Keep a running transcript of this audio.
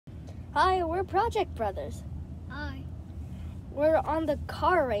Hi, we're Project Brothers. Hi. We're on the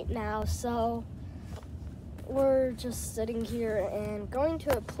car right now, so we're just sitting here and going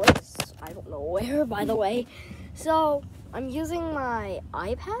to a place. I don't know where, by the way. So I'm using my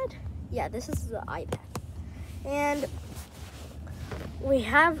iPad. Yeah, this is the iPad. And we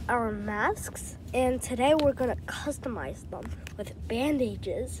have our masks, and today we're gonna customize them with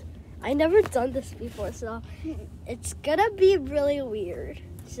bandages. I never done this before, so it's gonna be really weird.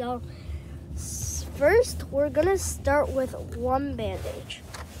 So first, we're gonna start with one bandage.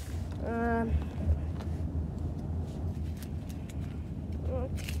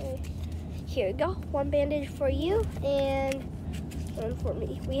 Okay, here you go. One bandage for you and one for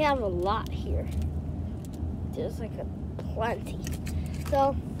me. We have a lot here. There's like plenty.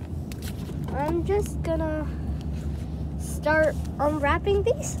 So I'm just gonna start unwrapping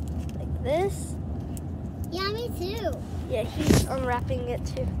these like this. Yeah, me too. Yeah, he's unwrapping it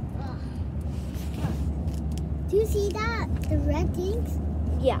too. Do you see that? The red things?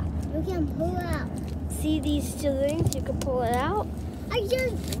 Yeah. You can pull it out. See these two things? You can pull it out. I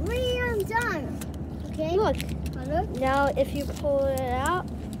just really am done. Okay? Look. Look. Now, if you pull it out,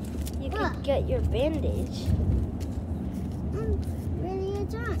 you can What? get your bandage. I'm really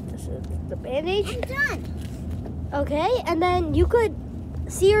done. This is the bandage. I'm done. Okay, and then you could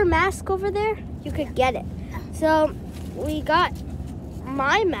see your mask over there. You could get it. So we got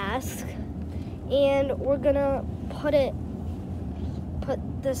my mask, and we're gonna put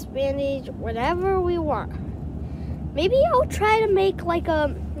this bandage whatever we want. Maybe I'll try to make like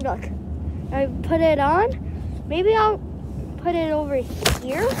a look. I put it on. Maybe I'll put it over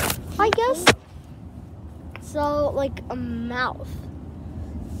here, I guess. So like a mouth,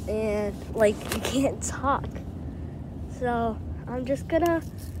 and like you can't talk. So I'm just gonna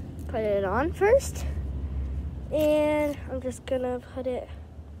put it on first, and I'm just gonna put it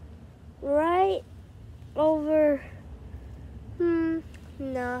right over.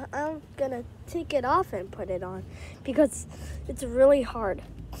 No, I'm gonna take it off and put it on because it's really hard.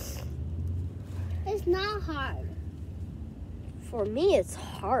 It's not hard. For me, it's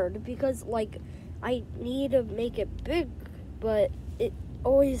hard because like I need to make it big, but it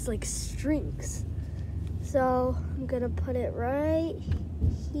always like shrinks. So I'm gonna put it right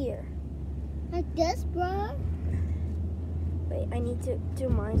here. Like this, bro? Wait, I need to do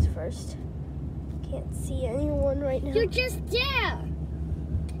mine first. Can't see anyone right now. You're just there.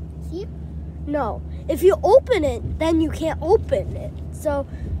 See? No, if you open it, then you can't open it. So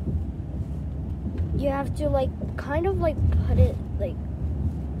you have to like kind of like put it like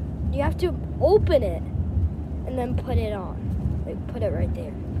you have to open it and then put it on. Like put it right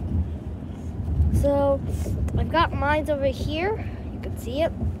there. So I've got mine over here. You can see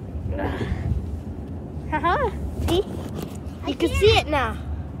it. Haha. See? You can see it now.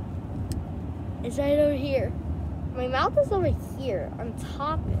 It's right over here. My mouth is over here on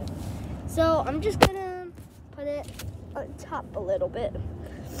top of it. So I'm just gonna put it on top a little bit.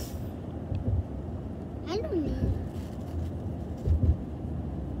 I don't need.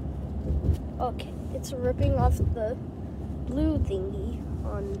 Okay, it's ripping off the blue thingy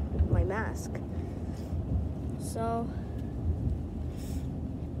on my mask. So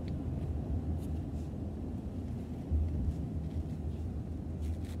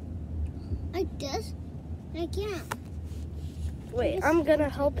Like this? I can't. wait, I'm gonna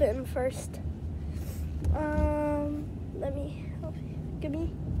help him first. Let me help you. Give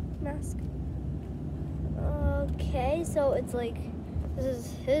me mask. Okay, so it's like this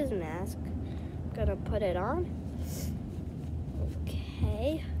is his mask. Gonna put it on.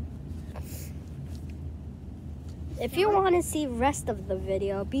 Okay. If you want to see rest of the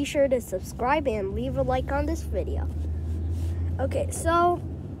video, be sure to subscribe and leave a like on this video. Okay, so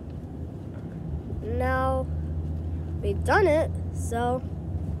now we've done it, so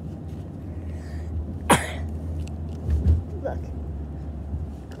look,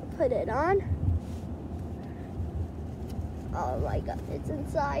 put it on. Oh my god, it's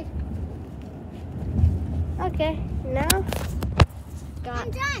inside. Okay, now got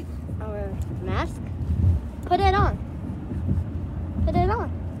I'm done. our mask. Put it on. Put it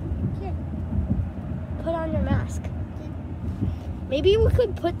on. Here. Put on your mask. Maybe we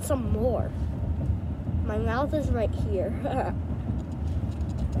could put some more. My mouth is right here.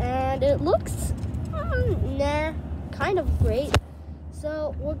 And it looks, kind of great.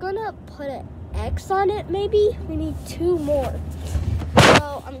 So we're gonna put an X on it maybe. We need 2 more.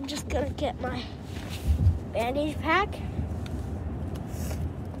 So I'm just gonna get my bandage pack.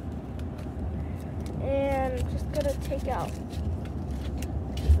 And I'm just gonna take out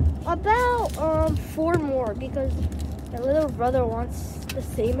about 4 more because my little brother wants the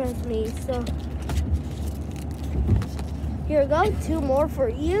same as me. So here we go. 2 more for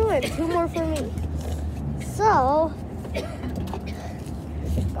you and 2 more for me. So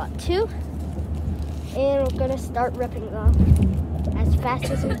got 2, and we're gonna start ripping them as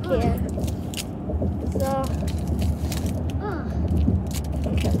fast as we can. So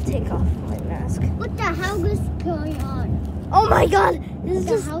I'm gonna take off my mask. What the hell is going on? Oh my god, this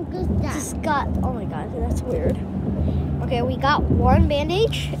What is the hell is that? just got, oh my god, that's weird. Okay, we got 1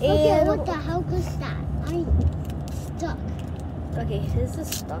 bandage and Okay, what the hell is that? I'm stuck. okay, this is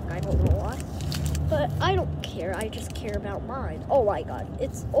stuck, I don't know why. But I don't care, I just care about mine. Oh my god,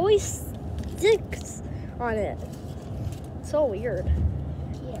 it's always sticks on it. So weird.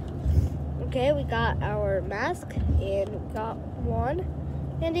 Yeah. Okay, we got our mask and we got 1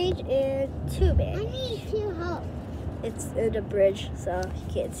 bandage and 2 I bandage. need to help. It's in a bridge, so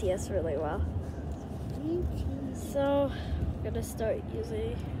you can't see us really well. I need to. So I'm gonna start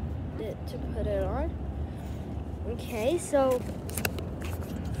using it to put it on. Okay, so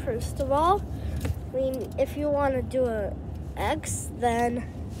first of all, I mean, if you want to do a X, then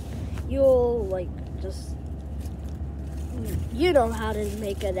you'll like just, you know how to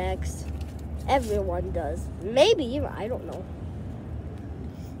make an X. Everyone does. Maybe, I don't know.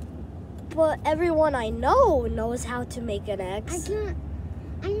 But everyone I know knows how to make an X.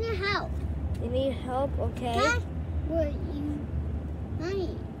 I need help. You need help, okay? Dad,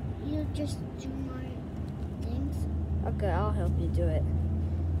 you just do my things. Okay, I'll help you do it.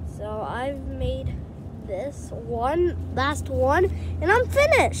 So I've made this last one, and I'm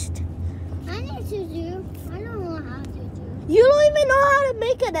finished. I need to do. I don't know how to do. You don't even know how to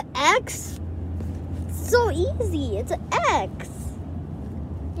make an X? It's so easy. It's an X.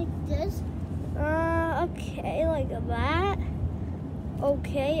 Like this. Okay, like that.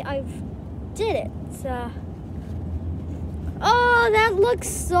 Okay, I've did it. So, oh, that looks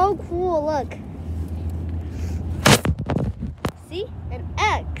so cool. Look. See? An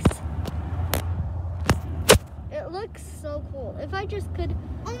X. It looks so cool. If I just could.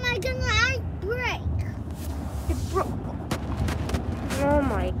 Oh my goodness, I break. It broke. Oh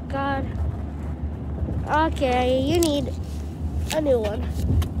my god. Okay, you need a new one.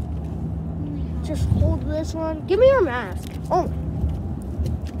 Just hold this one. Give me your mask. Oh,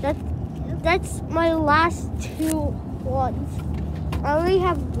 that's my last 2 ones. I only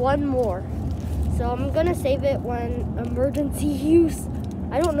have 1 more. So I'm gonna save it when emergency use.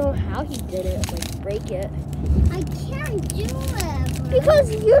 I don't know how he did it, like break it. I can't do it.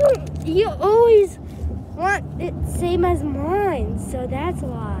 Because you always want it same as mine, so that's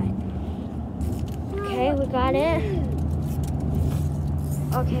why. Okay, we got it.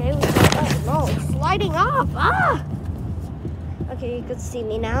 Okay, we got it. No, it's sliding off. Ah! Okay, you can see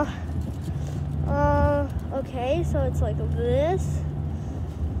me now. Okay, so it's like this.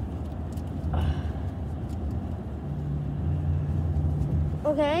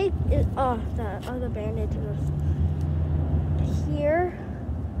 Okay, the other bandage is here.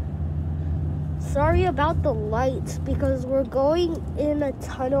 Sorry about the lights because we're going in a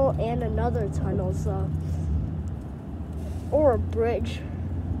tunnel and another tunnel, so, or a bridge.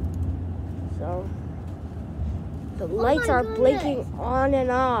 So the lights are blinking on and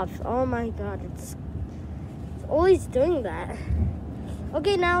off. Oh my god, it's always doing that.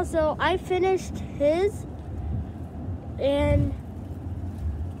 Okay, now so I finished his and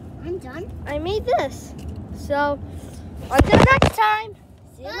I'm done. I made this. So until next time,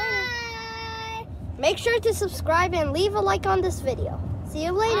 see you later. Bye. Make sure to subscribe and leave a like on this video. See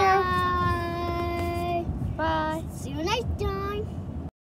you later. Bye. Bye. See you next time.